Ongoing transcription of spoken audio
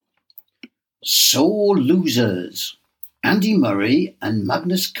Sore losers. Andy Murray and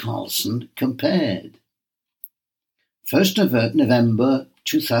Magnus Carlsen compared. 1st November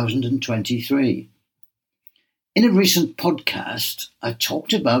 2023. In a recent podcast, I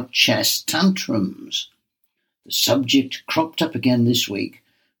talked about chess tantrums. The subject cropped up again this week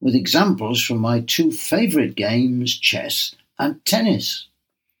with examples from my two favourite games, chess and tennis.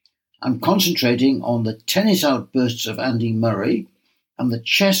 I'm concentrating on the tennis outbursts of Andy Murray and the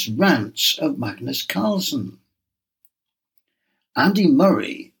chess rants of Magnus Carlsen. Andy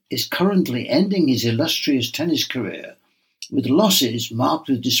Murray is currently ending his illustrious tennis career with losses marked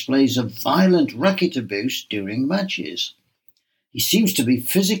with displays of violent racket abuse during matches. He seems to be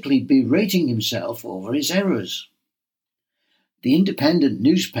physically berating himself over his errors. The Independent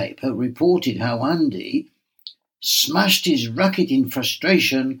newspaper reported how Andy smashed his racket in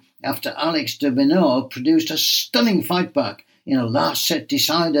frustration after Alex de Minaur produced a stunning fight back in a last-set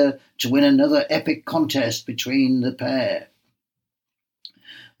decider to win another epic contest between the pair.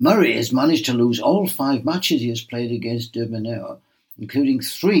 Murray has managed to lose all 5 matches he has played against de Minaur, including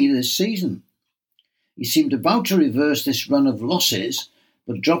 3 this season. He seemed about to reverse this run of losses,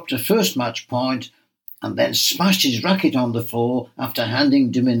 but dropped a first match point and then smashed his racket on the floor after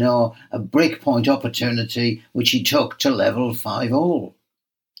handing de Minaur a breakpoint opportunity which he took to level 5-all.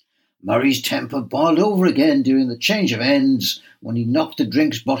 Murray's temper boiled over again during the change of ends when he knocked the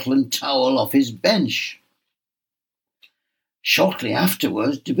drinks bottle and towel off his bench. Shortly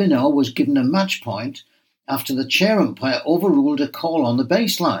afterwards, de Minaur was given a match point after the chair umpire overruled a call on the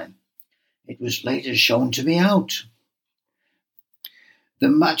baseline. It was later shown to be out. The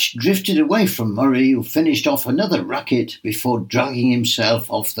match drifted away from Murray, who finished off another racket before dragging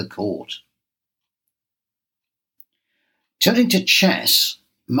himself off the court. Turning to chess,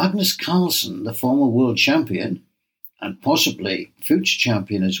 Magnus Carlsen, the former world champion, and possibly future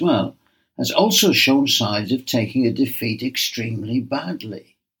champion as well, has also shown signs of taking a defeat extremely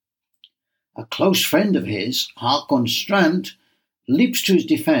badly. A close friend of his, Håkon Strand, leaps to his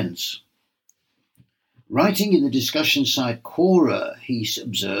defence. Writing in the discussion site Quora, he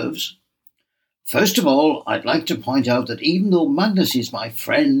observes, "First of all, I'd like to point out that even though Magnus is my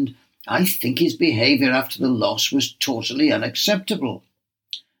friend, I think his behaviour after the loss was totally unacceptable.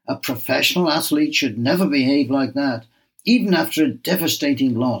 A professional athlete should never behave like that, even after a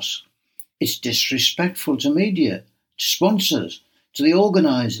devastating loss. It's disrespectful to media, to sponsors, to the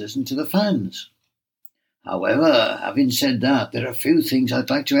organisers and to the fans. However, having said that, there are a few things I'd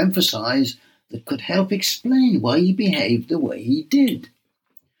like to emphasise that could help explain why he behaved the way he did.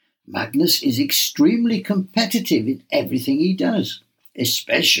 Magnus is extremely competitive in everything he does,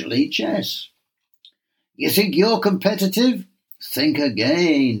 especially chess. You think you're competitive? Think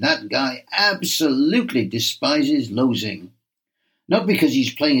again. That guy absolutely despises losing. Not because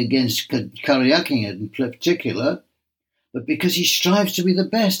he's playing against Karyakin in particular, but because he strives to be the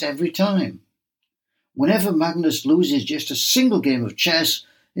best every time. Whenever Magnus loses just a single game of chess,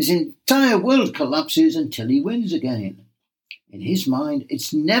 his entire world collapses until he wins again. In his mind,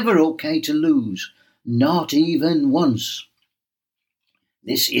 it's never okay to lose, not even once.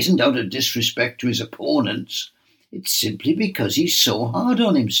 This isn't out of disrespect to his opponents. It's simply because he's so hard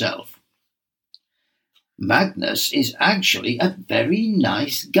on himself. Magnus is actually a very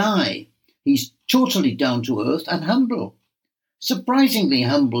nice guy. He's totally down to earth and humble. Surprisingly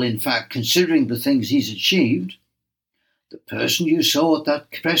humble, in fact, considering the things he's achieved. The person you saw at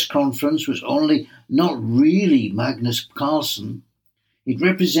that press conference was not really Magnus Carlsen. It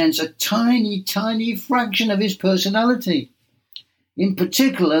represents a tiny, tiny fraction of his personality. In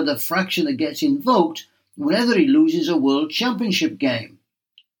particular, the fraction that gets invoked whenever he loses a world championship game.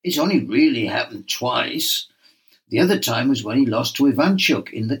 It's only really happened twice. The other time was when he lost to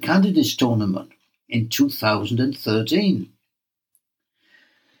Ivanchuk in the Candidates tournament in 2013.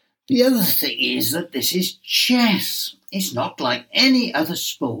 The other thing is that this is chess. It's not like any other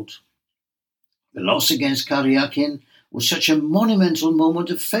sport. The loss against Karyakin was such a monumental moment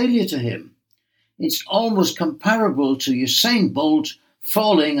of failure to him. It's almost comparable to Usain Bolt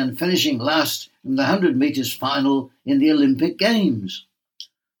falling and finishing last in the 100 metres final in the Olympic Games.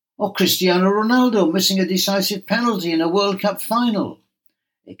 Or Cristiano Ronaldo missing a decisive penalty in a World Cup final.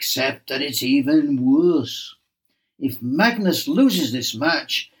 Except that it's even worse. If Magnus loses this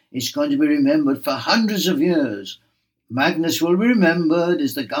match, it's going to be remembered for hundreds of years. Magnus will be remembered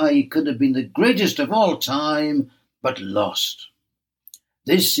as the guy who could have been the greatest of all time, but lost.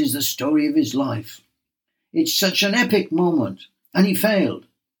 This is the story of his life. It's such an epic moment, and he failed.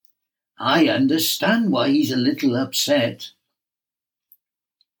 I understand why he's a little upset.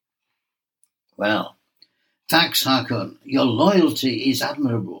 Well, thanks, Håkon. Your loyalty is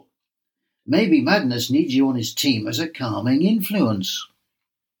admirable. Maybe Magnus needs you on his team as a calming influence.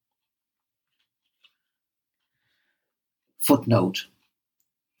 Footnote.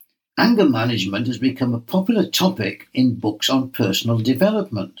 Anger management has become a popular topic in books on personal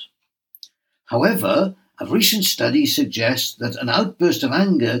development. However, a recent study suggests that an outburst of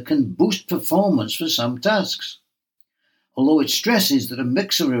anger can boost performance for some tasks, although it stresses that a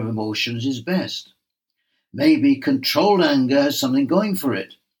mixture of emotions is best. Maybe controlled anger has something going for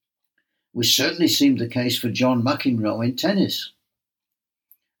it, which certainly seemed the case for John McEnroe in tennis.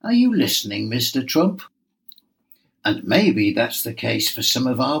 Are you listening, Mr. Trump? And maybe that's the case for some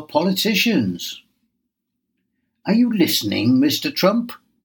of our politicians. Are you listening, Mr. Trump?